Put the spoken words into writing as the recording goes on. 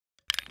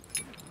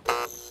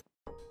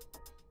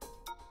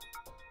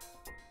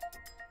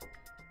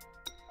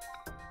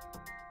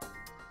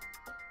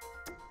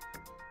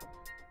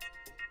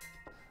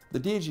The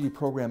DAGD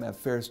program at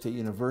Ferris State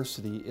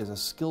University is a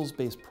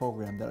skills-based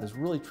program that is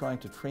really trying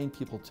to train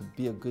people to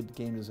be a good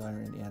game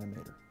designer and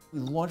animator. We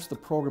launched the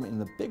program in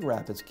the Big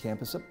Rapids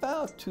campus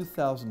about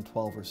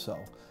 2012 or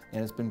so,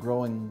 and it's been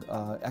growing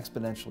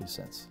exponentially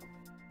since.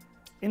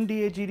 In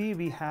DAGD,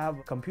 we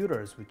have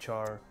computers which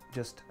are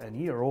just a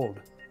year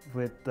old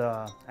with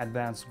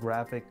advanced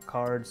graphic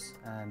cards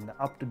and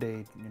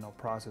up-to-date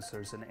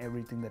processors and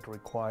everything that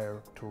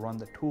require to run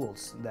the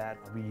tools that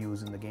we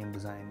use in the game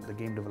design, the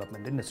game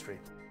development industry.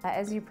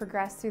 As you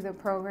progress through the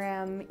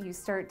program, you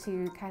start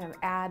to kind of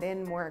add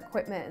in more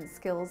equipment and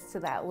skills to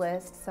that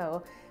list.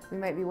 So we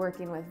might be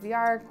working with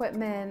VR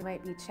equipment,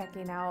 might be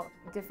checking out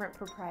different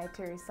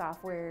proprietary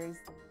softwares.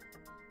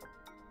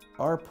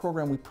 Our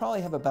program, we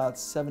probably have about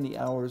 70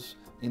 hours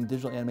in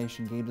digital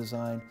animation game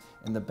design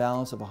and the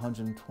balance of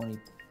 120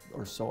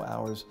 or so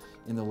hours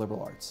in the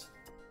liberal arts.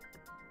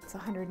 It's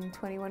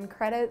 121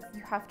 credits.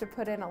 You have to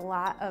put in a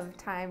lot of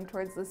time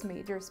towards this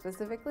major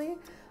specifically,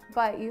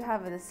 but you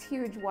have this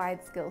huge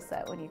wide skill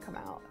set when you come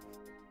out.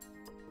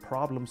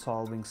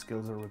 Problem-solving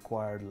skills are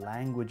required,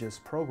 languages,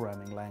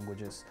 programming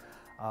languages,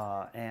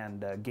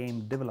 and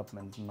game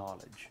development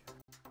knowledge.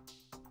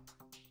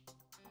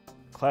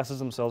 Classes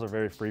themselves are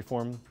very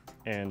freeform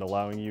and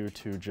allowing you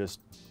to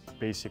just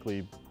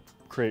basically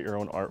create your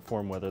own art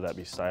form, whether that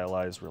be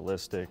stylized,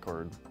 realistic,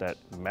 or that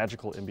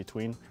magical in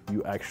between.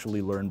 You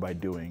actually learn by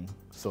doing,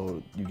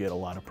 so you get a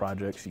lot of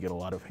projects, you get a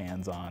lot of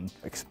hands-on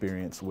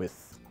experience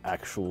with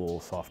actual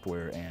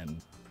software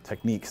and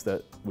techniques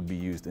that would be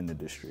used in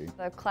industry.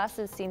 The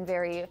classes seem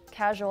very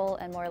casual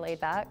and more laid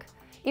back.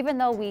 Even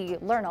though we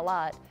learn a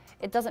lot,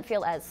 it doesn't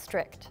feel as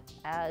strict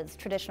as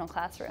traditional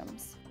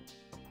classrooms.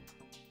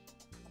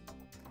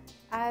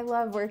 I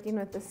love working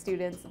with the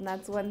students, and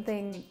that's one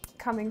thing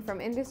coming from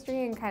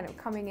industry and kind of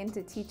coming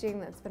into teaching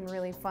that's been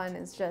really fun,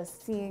 is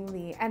just seeing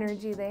the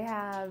energy they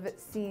have,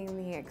 seeing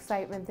the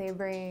excitement they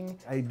bring.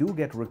 I do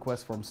get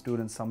requests from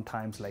students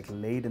sometimes like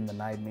late in the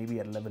night, maybe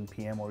at 11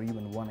 p.m. or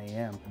even 1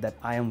 a.m. that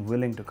I am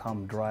willing to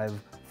come drive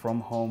from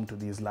home to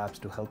these labs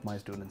to help my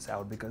students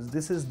out, because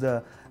this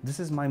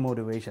is my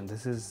motivation.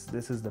 This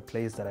is the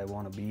place that I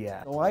want to be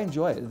at. Oh, I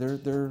enjoy it.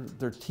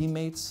 They're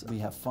teammates. We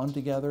have fun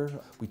together.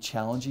 We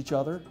challenge each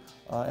other,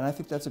 and I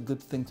think that's a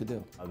good thing to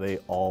do. They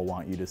all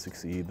want you to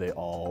succeed. They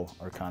all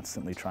are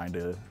constantly trying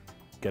to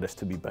get us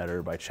to be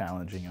better by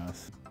challenging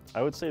us.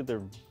 I would say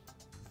they're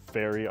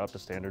very up to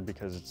standard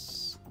because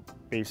it's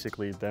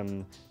basically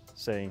them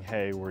saying,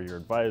 hey, we're your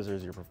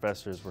advisors, your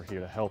professors, we're here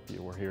to help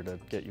you, we're here to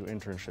get you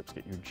internships,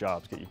 get you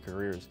jobs, get you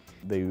careers.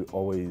 They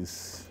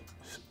always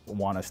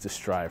want us to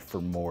strive for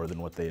more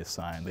than what they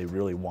assign. They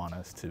really want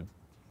us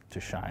to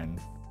shine.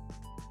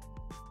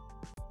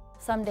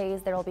 Some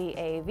days there will be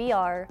a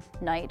VR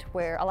night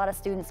where a lot of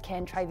students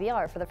can try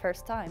VR for the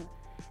first time.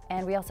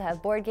 And we also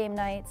have board game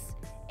nights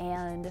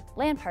and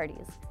LAN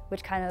parties,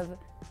 which kind of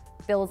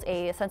builds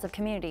a sense of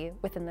community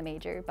within the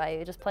major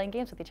by just playing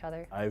games with each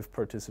other. I've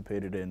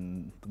participated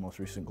in the most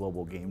recent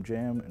Global Game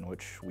Jam, in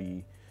which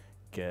we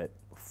get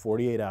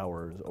 48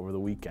 hours over the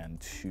weekend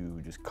to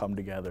just come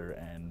together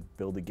and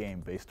build a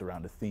game based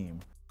around a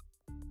theme.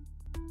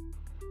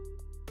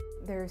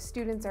 Their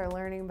students are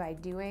learning by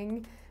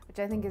doing, which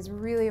I think is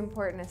really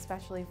important,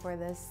 especially for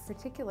this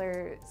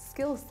particular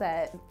skill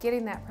set.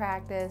 Getting that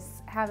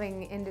practice,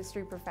 having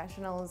industry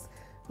professionals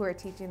who are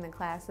teaching the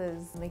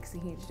classes makes a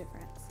huge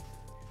difference.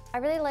 I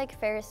really like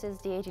Ferris's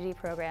DAGD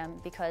program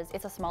because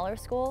it's a smaller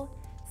school,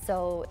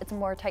 so it's a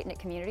more tight-knit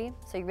community,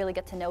 so you really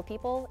get to know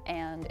people,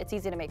 and it's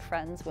easy to make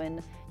friends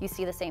when you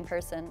see the same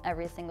person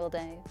every single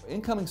day.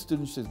 Incoming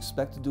students should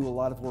expect to do a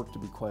lot of work, to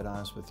be quite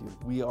honest with you.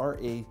 We are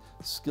a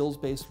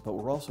skills-based, but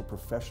we're also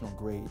professional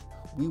grade.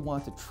 We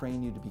want to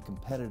train you to be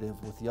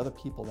competitive with the other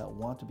people that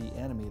want to be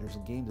animators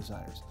and game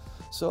designers.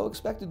 So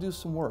expect to do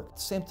some work. At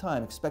the same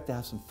time, expect to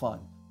have some fun.